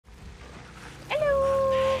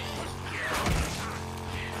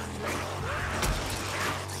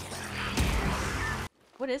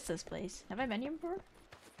is this place? Have I been here before?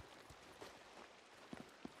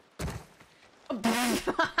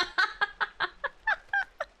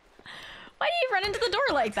 Why do you run into the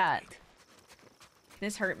door like that?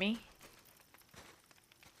 This hurt me.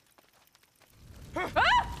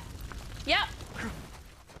 Ah! Yep.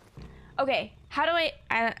 Okay, how do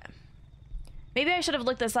I maybe I should have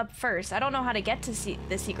looked this up first. I don't know how to get to see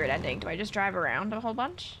the secret ending. Do I just drive around a whole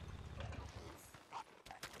bunch?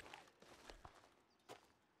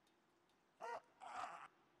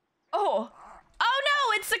 Oh. Oh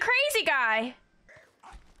no, it's the crazy guy.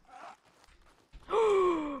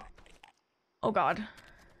 Oh god.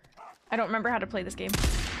 I don't remember how to play this game.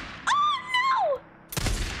 Oh no!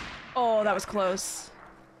 Oh, that was close.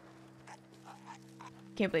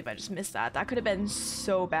 Can't believe I just missed that. That could have been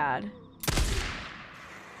so bad.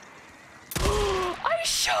 I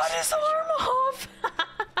shot his arm off!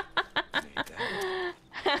 There we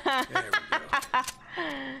go.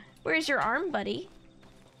 Where's your arm, buddy?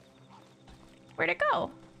 Where'd it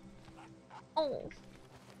go? Oh,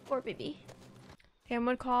 poor baby. Sam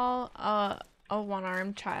would call a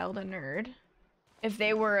one-armed child a nerd. If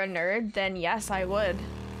they were a nerd, then yes, I would.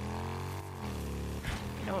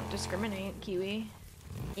 Don't discriminate, Kiwi.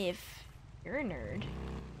 If you're a nerd,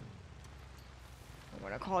 I'm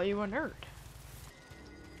gonna call you a nerd.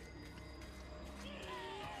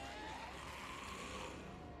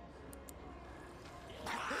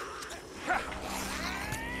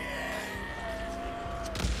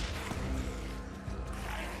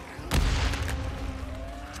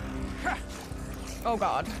 Oh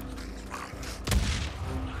god.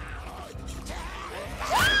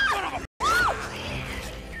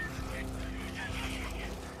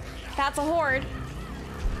 That's a horde.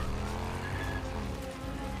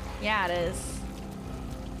 Yeah, it is.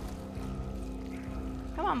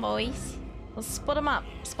 Come on, boys. Let's split them up.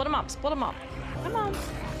 Split them up. Split them up. Come on.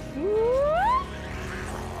 Whoop.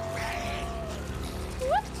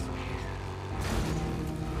 Whoop.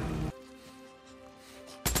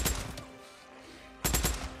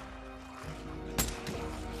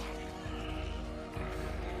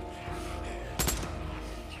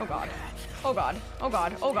 Oh god. Oh god. Oh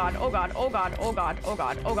god. Oh god. Oh god. Oh god. Oh god. Oh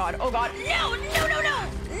god. Oh god. Oh god. No! No! No! No!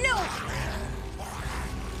 No!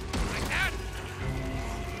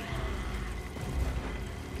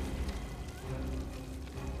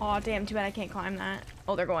 Aw, damn, too bad I can't climb that.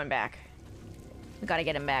 Oh, they're going back. We gotta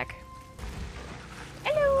get him back.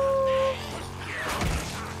 Hello!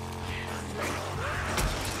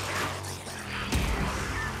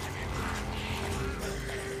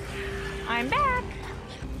 I'm back!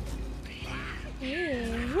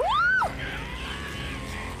 Yeah. Woo!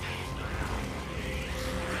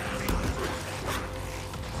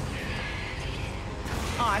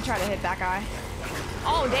 Oh, I tried to hit that guy.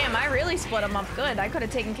 Oh, damn, I really split him up good. I could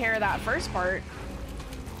have taken care of that first part.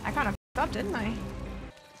 I kind of f***ed up, didn't I?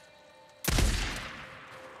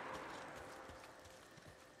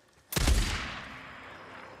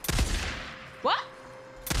 What?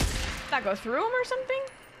 Did that go through him or something?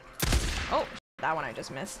 Oh, that one I just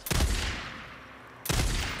missed.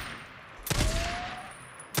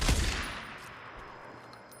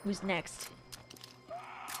 Who's next?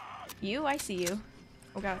 You? I see you.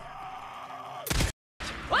 Oh god.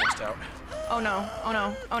 What? Oh no, oh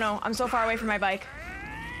no, oh no. I'm so far away from my bike.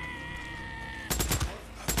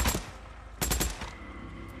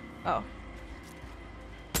 Oh.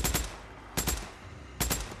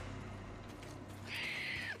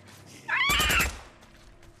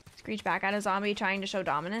 Screech back at a zombie trying to show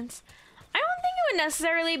dominance. I don't think it would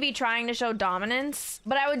necessarily be trying to show dominance,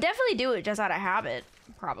 but I would definitely do it just out of habit,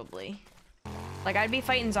 probably. Like, I'd be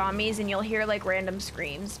fighting zombies and you'll hear like random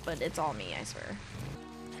screams, but it's all me, I swear.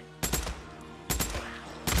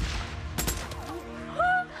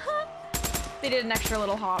 They did an extra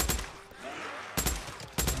little hop.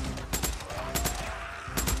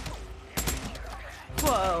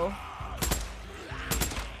 Whoa.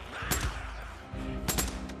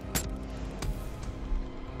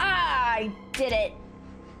 I did it.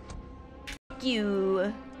 Fuck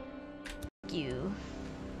you. Fuck you.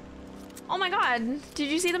 Oh my god. Did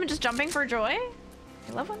you see them just jumping for joy?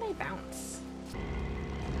 I love when they bounce.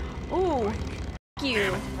 Ooh. Fuck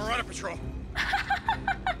you. We're on a patrol.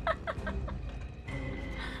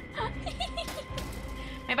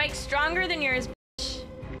 My bike's stronger than yours, bitch.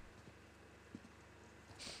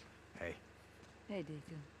 Hey. Hey,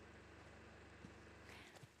 Deku.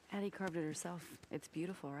 Addie carved it herself. It's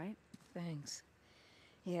beautiful, right? Thanks.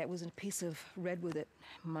 Yeah, it was a piece of redwood that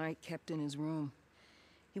Mike kept in his room.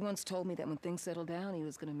 He once told me that when things settled down, he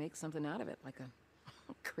was gonna make something out of it, like a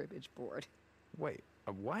cribbage board. Wait,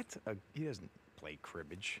 a what? He doesn't play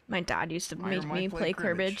cribbage. My dad used to Iron make might me play play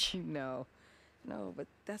cribbage. cribbage. No, no, but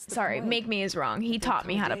that's the Sorry, point. make me is wrong. He If they taught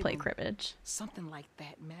me how to gave play him cribbage. Something like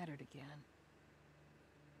that mattered again.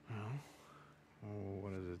 Oh,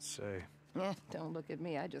 what does it say? Eh, don't look at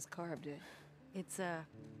me. I just carved it. It's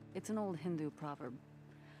an old Hindu proverb.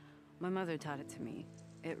 My mother taught it to me.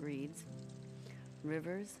 It reads,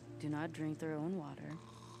 "Rivers do not drink their own water.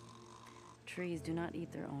 Trees do not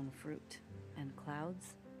eat their own fruit. And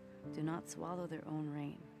clouds do not swallow their own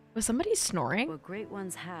rain. Was somebody snoring? What great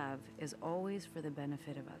ones have is always for the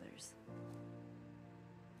benefit of others."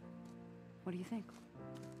 What do you think?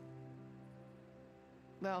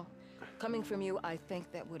 Well, coming from you, I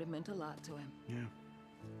think that would have meant a lot to him. Yeah.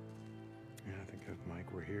 Yeah, I think if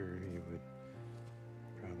Mike were here, he would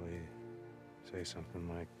probably say something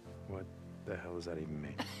like, "What the hell does that even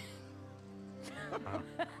mean?" Come on.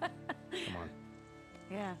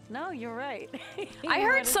 Yeah, no, you're right. I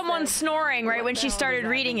heard someone snoring right when she started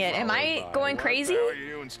reading it. Am I going crazy? What the hell are you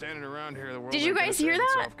doing standing around here? The world Did you ain't gonna guys hear save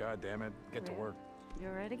that? itself. God damn it. Get to work.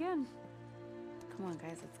 You're right again. Come on,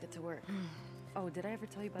 guys, let's get to work. Oh, did I ever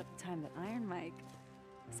tell you about the time that Iron Mike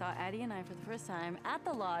saw Addie and I for the first time at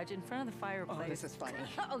the lodge in front of the fireplace? Oh, this is funny.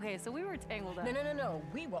 Okay, so we were tangled up. No.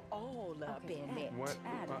 We were all up Okay, in it. What?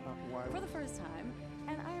 Addie, Why? for the first time,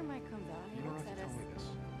 and Iron Mike comes out and You he don't looks have to at tell us. me this.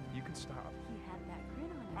 You can stop. He had that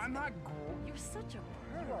grin on his I'm face. not grown. You're such a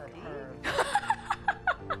perv, dude.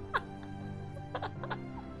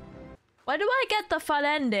 Why do I get the fun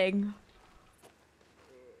ending?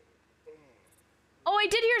 Oh, I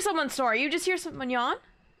did hear someone snore. You just hear someone yawn?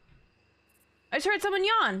 I just heard someone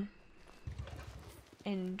yawn.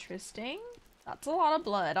 Interesting. That's a lot of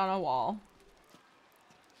blood on a wall.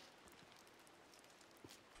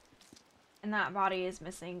 And that body is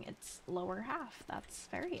missing its lower half. That's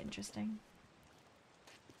very interesting.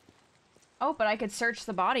 Oh, but I could search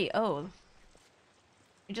the body. Oh.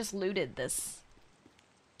 We just looted this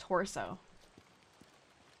torso.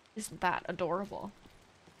 Isn't that adorable?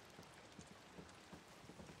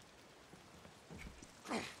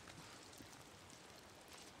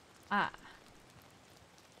 Ah.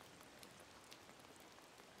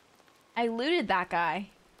 I looted that guy.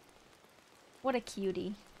 What a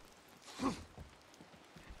cutie.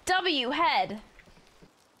 W head.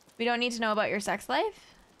 We don't need to know about your sex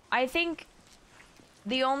life? I think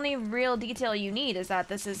the only real detail you need is that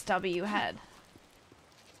this is W head.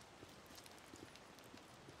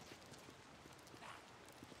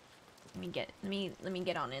 Let me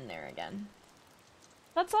get on in there again.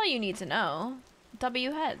 That's all you need to know.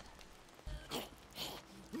 W head.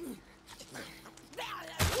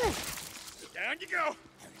 Down you go.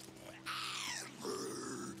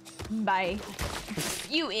 Bye.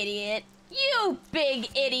 You idiot. You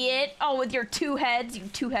big idiot. Oh, with your two heads, you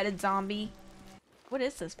two-headed zombie. What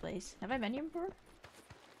is this place? Have I been here before?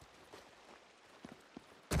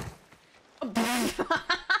 Why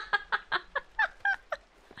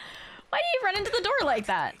did you run into the door like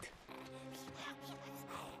that?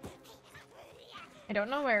 I don't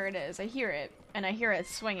know where it is. I hear it, and I hear it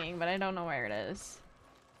swinging, but I don't know where it is.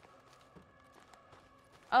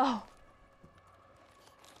 Oh.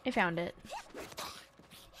 I found it.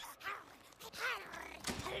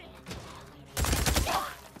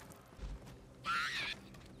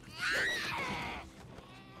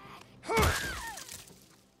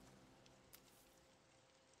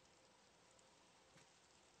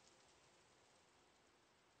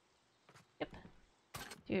 Yep.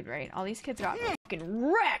 Dude, right? All these kids got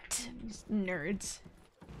fucking wrecked! These nerds.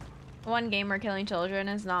 One game where killing children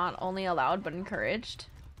is not only allowed, but encouraged.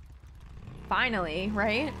 Finally,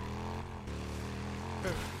 right?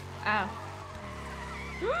 Ow.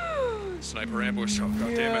 Sniper ambush. Oh,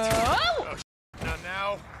 God damn it. Oh! Oh, not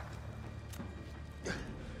now.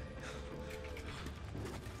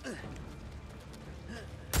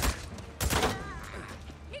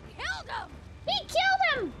 He killed him! He killed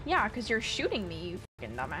him! Yeah, because you're shooting me, you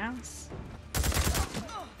fucking dumbass.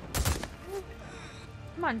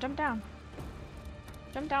 Come on, jump down.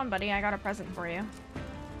 Jump down, buddy. I got a present for you.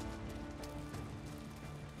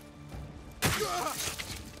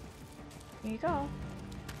 Here you go.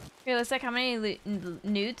 Realistic, how many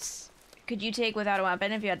newts could you take without a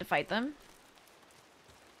weapon if you had to fight them?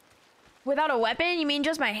 Without a weapon? You mean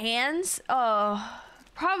just my hands? Oh,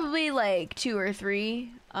 probably like 2 or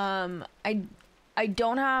 3. I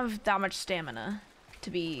don't have that much stamina to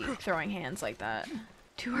be throwing hands like that.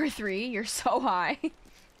 2 or 3? You're so high.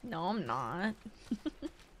 No, I'm not.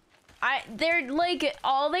 They're like,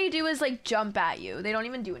 all they do is like jump at you. They don't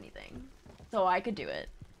even do anything. So I could do it.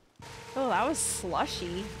 Oh, that was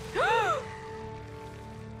slushy.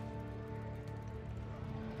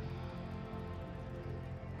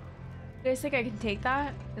 You guys think I can take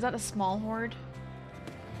that? Is that a small horde?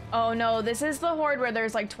 Oh no, this is the horde where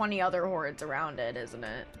there's like 20 other hordes around it, isn't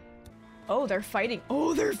it? Oh, they're fighting.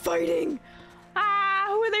 Oh, they're fighting! Ah,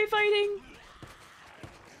 who are they fighting?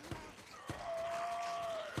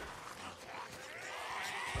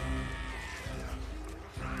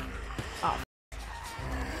 Oh.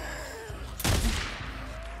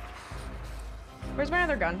 Where's my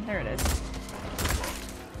other gun? There it is.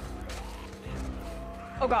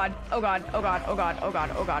 Oh god, oh god, oh god, oh god, oh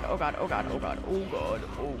god, oh god, oh god, oh god, oh god, oh god,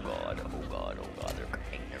 oh god, oh god, oh god, they're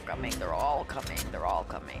coming, they're all coming, they're all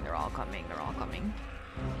coming, they're all coming, they're all coming.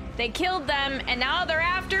 They killed them, and now they're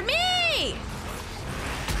after me!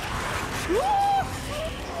 Woo!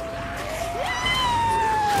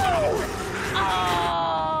 Oh!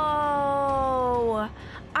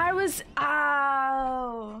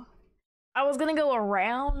 I was gonna go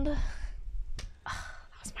around. That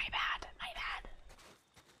was my bad, my bad.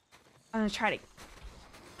 I'm gonna try to.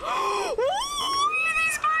 Why did they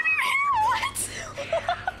spawn me here? What?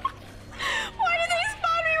 Why did they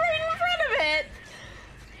spawn me right in front of it?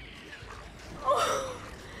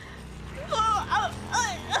 What?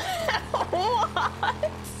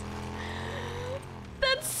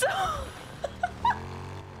 That's so.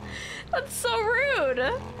 That's so rude.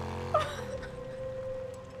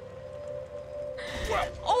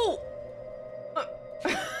 Oh.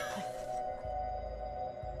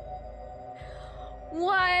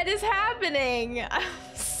 What is happening? I'm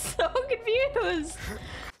so confused.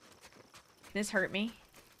 This hurt me.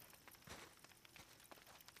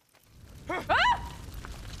 Ah!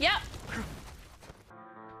 Yep.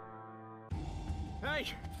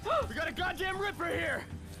 Hey, we got a goddamn Ripper here.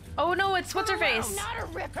 Oh no, it's what's her face? Not a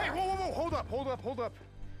Ripper. Hey, whoa, whoa, whoa, hold up.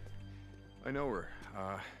 I know her.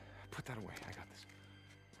 Put that away. I got this.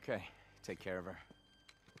 Okay, take care of her.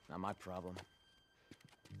 Not my problem.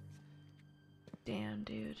 Damn,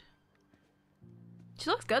 dude. She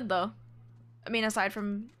looks good though. I mean, aside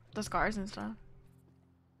from the scars and stuff.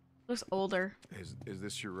 Looks older. Is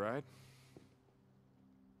this your ride?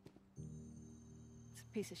 It's a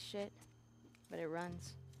piece of shit, but it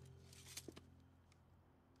runs.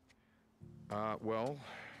 Well,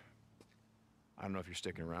 I don't know if you're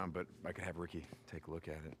sticking around, but I could have Ricky take a look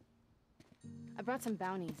at it. I brought some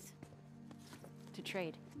bounties to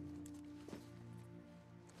trade.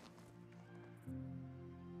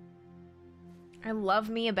 I love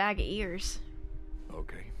me a bag of ears.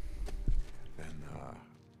 Okay. Then,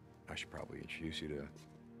 I should probably introduce you to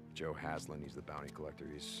Joe Haslin. He's the bounty collector.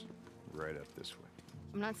 He's right up this way.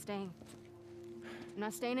 I'm not staying. I'm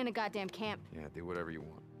not staying in a goddamn camp. Yeah, do whatever you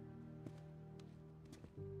want.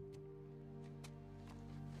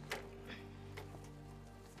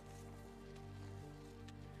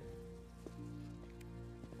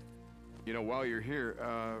 You know, while you're here,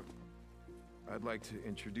 I'd like to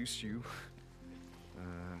introduce you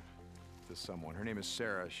to someone. Her name is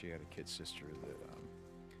Sarah. She had a kid sister that,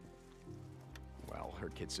 well, her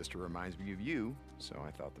kid sister reminds me of you, so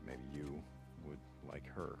I thought that maybe you would like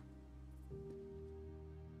her.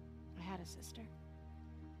 I had a sister.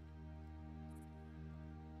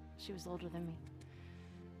 She was older than me.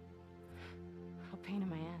 A pain in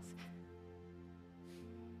my ass.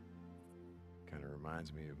 Kind of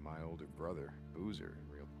reminds me of my older brother, Boozer.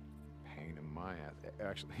 Real pain in my ass.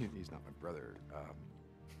 Actually, he's not my brother.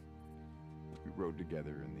 We rode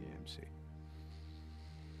together in the MC.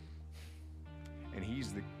 And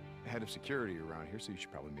he's the head of security around here, so you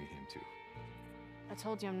should probably meet him too. I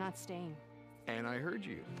told you I'm not staying. And I heard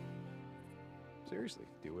you. Seriously,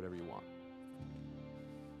 do whatever you want.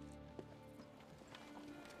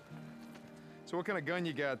 So what kind of gun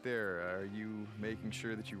you got there? Are you making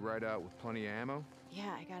sure that you ride out with plenty of ammo?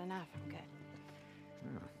 Yeah, I got enough. I'm good.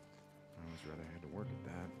 Yeah. I always rather had to work at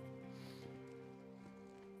that.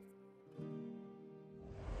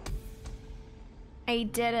 I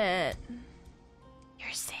did it.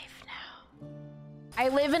 You're safe now. I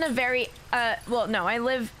live in a very, well, no, I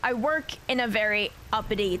work in a very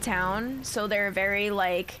uppity town, so they're very,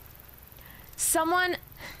 like,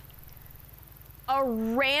 a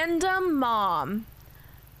random mom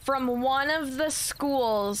from one of the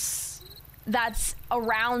schools that's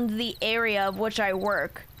around the area of which I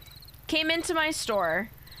work came into my store,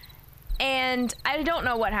 and I don't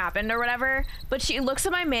know what happened or whatever, but she looks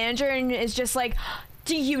at my manager and is just like,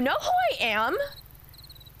 "Do you know who I am?"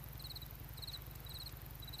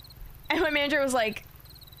 And my manager was like,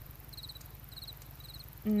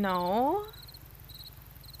 "No."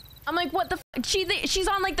 I'm like, what the f? She's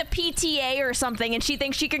on like the PTA or something, and she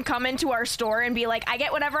thinks she can come into our store and be like, "I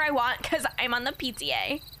get whatever I want because I'm on the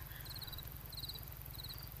PTA."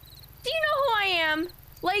 Do you know who I am?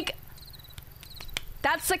 Like,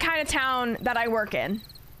 That's the kind of town that I work in.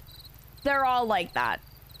 They're all like that.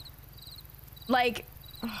 Like,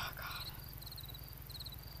 oh god.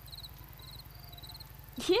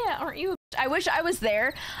 Yeah, aren't you? I wish I was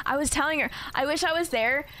there. I was telling her, I wish I was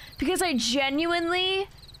there because I genuinely,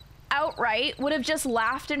 outright, would have just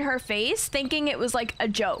laughed in her face thinking it was like a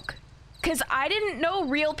joke. Because I didn't know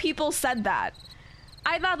real people said that.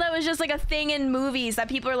 I thought that was just like a thing in movies that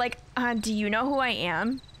people are like, do you know who I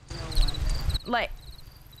am? Like,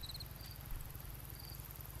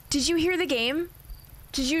 did you hear the game?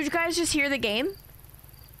 Did you guys just hear the game?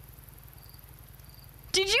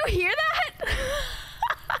 Did you hear that?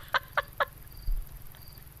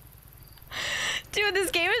 Dude,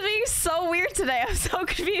 this game is being so weird today. I'm so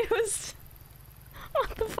confused.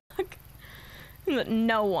 What the fuck?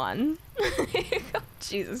 No one.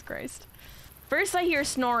 Jesus Christ. First I hear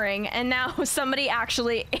snoring, and now somebody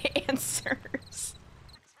actually answers.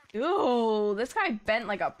 Ooh, this guy bent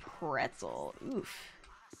like a pretzel. Oof.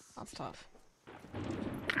 That's tough.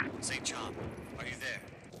 St. John, are you there?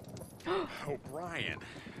 Oh, Brian.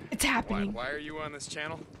 It's happening. Why are you on this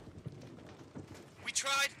channel? We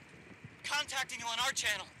tried contacting you on our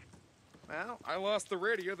channel. Well, I lost the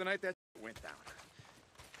radio the night that went down.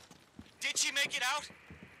 Did she make it out?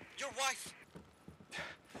 Your wife?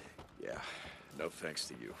 Yeah, no thanks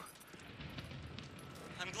to you.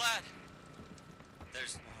 I'm glad.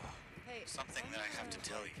 There's something that I have to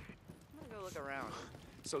tell you. I'm gonna go look around.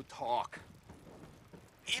 So talk.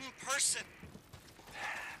 In person.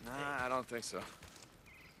 Nah, I don't think so.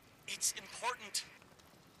 It's important.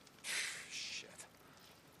 Shit.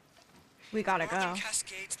 We gotta go. Northern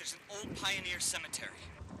Cascades, there's an old pioneer cemetery.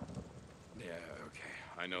 Yeah, okay.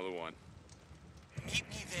 I know the one. Meet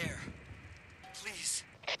me there. Please.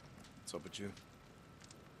 What's up with you?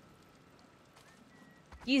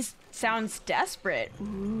 He sounds desperate.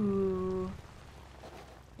 Ooh.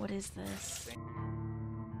 What is this?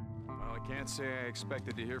 Well, I can't say I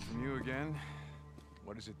expected to hear from you again.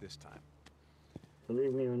 What is it this time?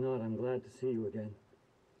 Believe me or not, I'm glad to see you again.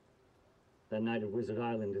 That night at Wizard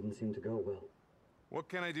Island didn't seem to go well. What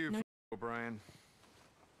can I do for you, O'Brien?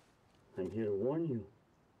 I'm here to warn you.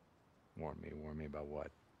 Warn me about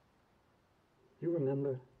what? You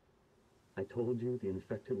remember? I told you the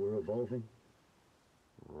infected were evolving.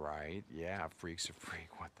 Right, yeah, freak's a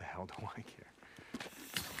freak. What the hell do I care?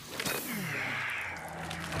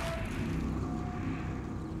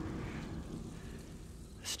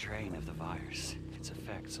 The strain of the virus, its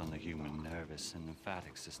effects on the human nervous and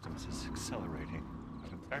lymphatic systems is accelerating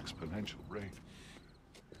at an exponential rate.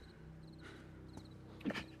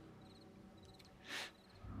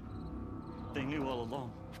 They knew all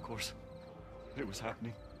along, of course, that it was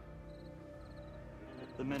happening.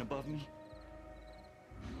 The men above me.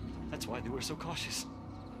 That's why they were so cautious,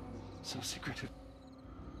 so secretive.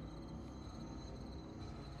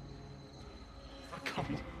 Come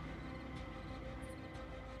on.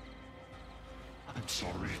 I'm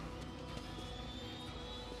sorry.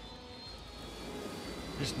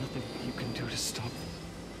 There's nothing you can do to stop them.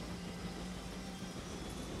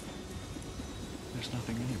 There's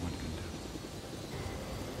nothing anyone can do.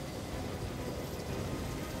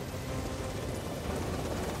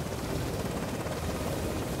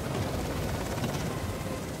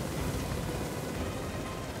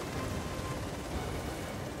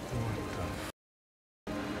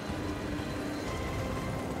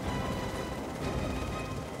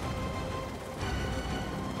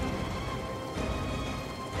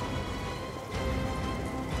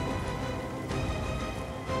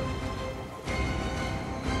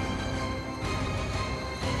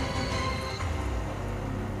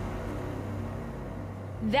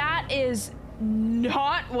 That is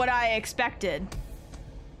not what I expected.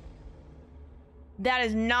 That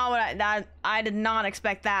is not what I did not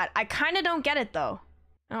expect that. I kind of don't get it though.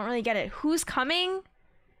 I don't really get it. Who's coming?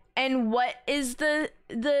 And what is the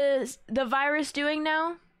virus doing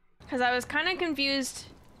now? Because I was kind of confused.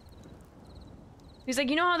 He's like,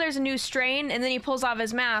 you know how there's a new strain, and then he pulls off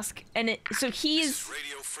his mask, and so he's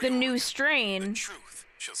the new strain. The truth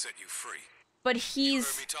shall set you free. But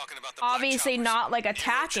he's obviously not like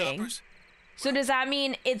attacking. So does that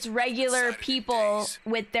mean it's regular people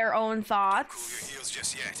with their own thoughts,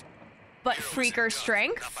 but freaker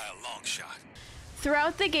strength?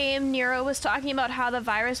 Throughout the game, Nero was talking about how the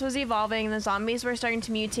virus was evolving and the zombies were starting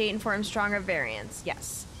to mutate and form stronger variants.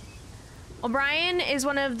 Yes. O'Brien is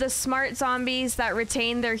one of the smart zombies that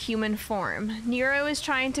retain their human form. Nero is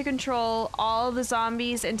trying to control all the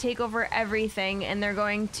zombies and take over everything, and they're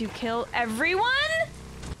going to kill everyone?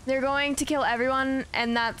 They're going to kill everyone,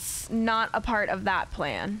 and that's not a part of that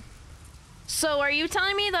plan. So are you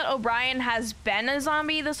telling me that O'Brien has been a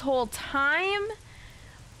zombie this whole time?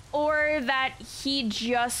 Or that he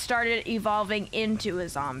just started evolving into a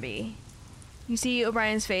zombie? You see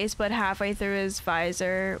O'Brien's face, but halfway through his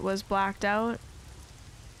visor was blacked out.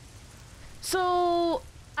 So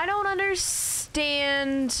I don't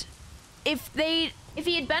understand if he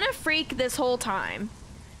had been a freak this whole time.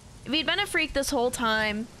 If he'd been a freak this whole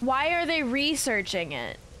time, why are they researching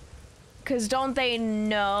it? 'Cause don't they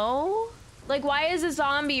know? Like, why is a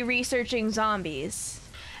zombie researching zombies?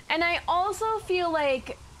 And I also feel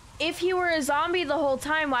like if he were a zombie the whole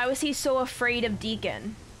time, why was he so afraid of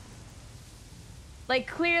Deacon? Like,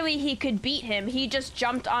 clearly he could beat him. He just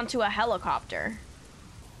jumped onto a helicopter.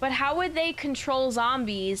 But how would they control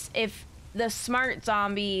zombies if the smart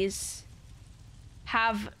zombies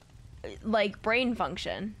have, like, brain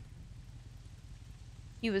function?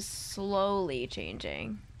 He was slowly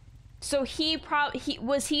changing. So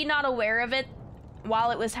was he not aware of it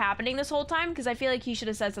while it was happening this whole time? Because I feel like he should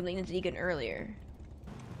have said something to Deacon earlier.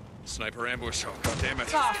 Sniper ambush. Oh, God damn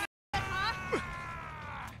it. Oh.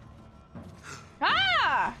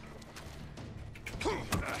 Ah!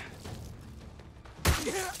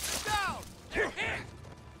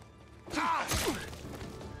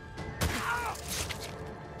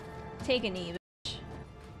 Take a knee, bitch.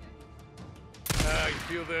 You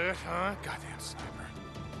feel that, huh? Goddamn sniper.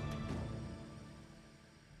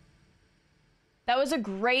 That was a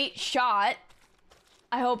great shot.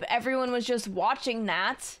 I hope everyone was just watching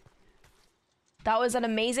that. That was an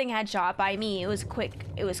amazing headshot by me. It was quick.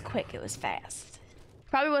 It was quick. It was fast.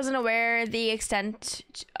 Probably wasn't aware the extent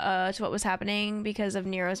to what was happening because of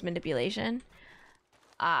Nero's manipulation.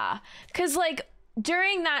 Cause like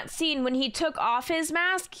during that scene when he took off his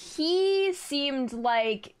mask, he seemed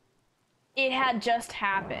like it had just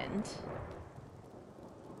happened.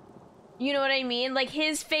 You know what I mean? Like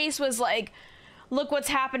his face was like, look what's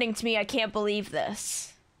happening to me. I can't believe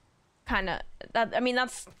this. I mean,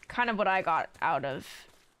 that's kind of what I got out of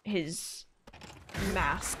his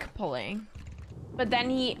mask pulling. But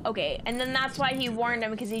then and then that's why he warned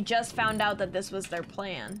him, because he just found out that this was their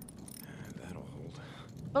plan. That'll hold.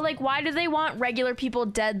 But like, why do they want regular people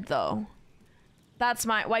dead though? That's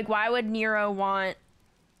like, why would Nero want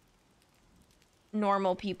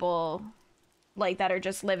normal people like that are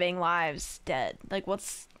just living lives dead? Like, I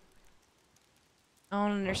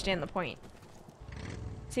don't understand the point.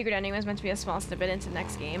 Secret ending was meant to be a small snippet into the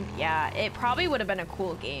next game. Yeah, it probably would have been a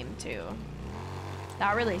cool game too.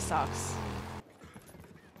 That really sucks.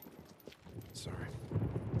 Sorry.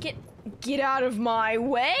 Get out of my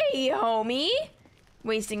way, homie!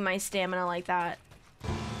 Wasting my stamina like that.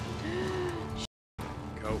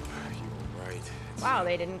 Cope, you were right. Wow,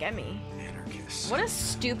 they didn't get me. Anarchist. What a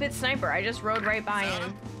stupid sniper. I just rode right by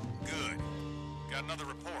him. Good. Got another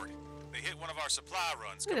report. They hit one of our supply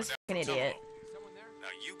runs. Look at this fucking idiot. Now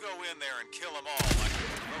you go in there and kill them all like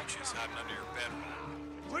those roaches hiding under your bedroom.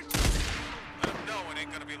 What? Let them know it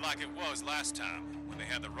ain't gonna be like it was last time when they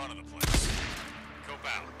had the run of the place. Go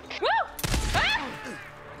bow. Woo! Ah!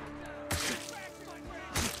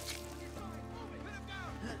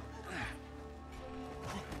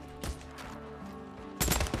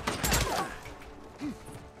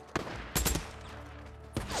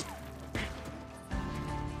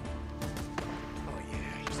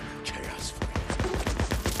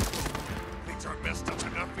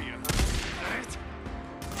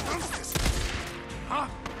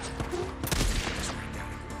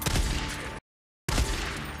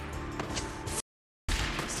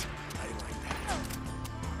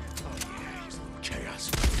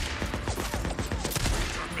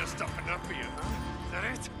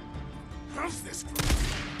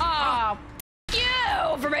 Aw,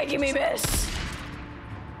 you for making me miss.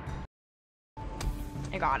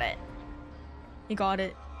 I got it. You got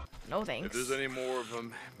it. No thanks. If there's any more of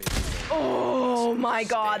them, maybe. Oh my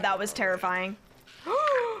god, that was terrifying.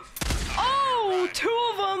 Oh, 2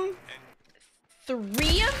 of them.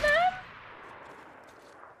 3 of them?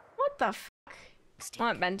 What the fuck?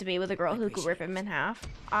 Not meant to be with a girl who could rip him in half.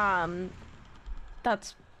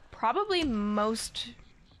 That's probably most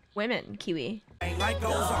women, Kiwi.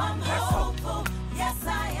 Hopeful, yes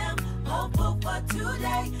I am hopeful for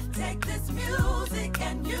today. Take this music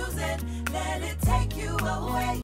and use it, let it take you away.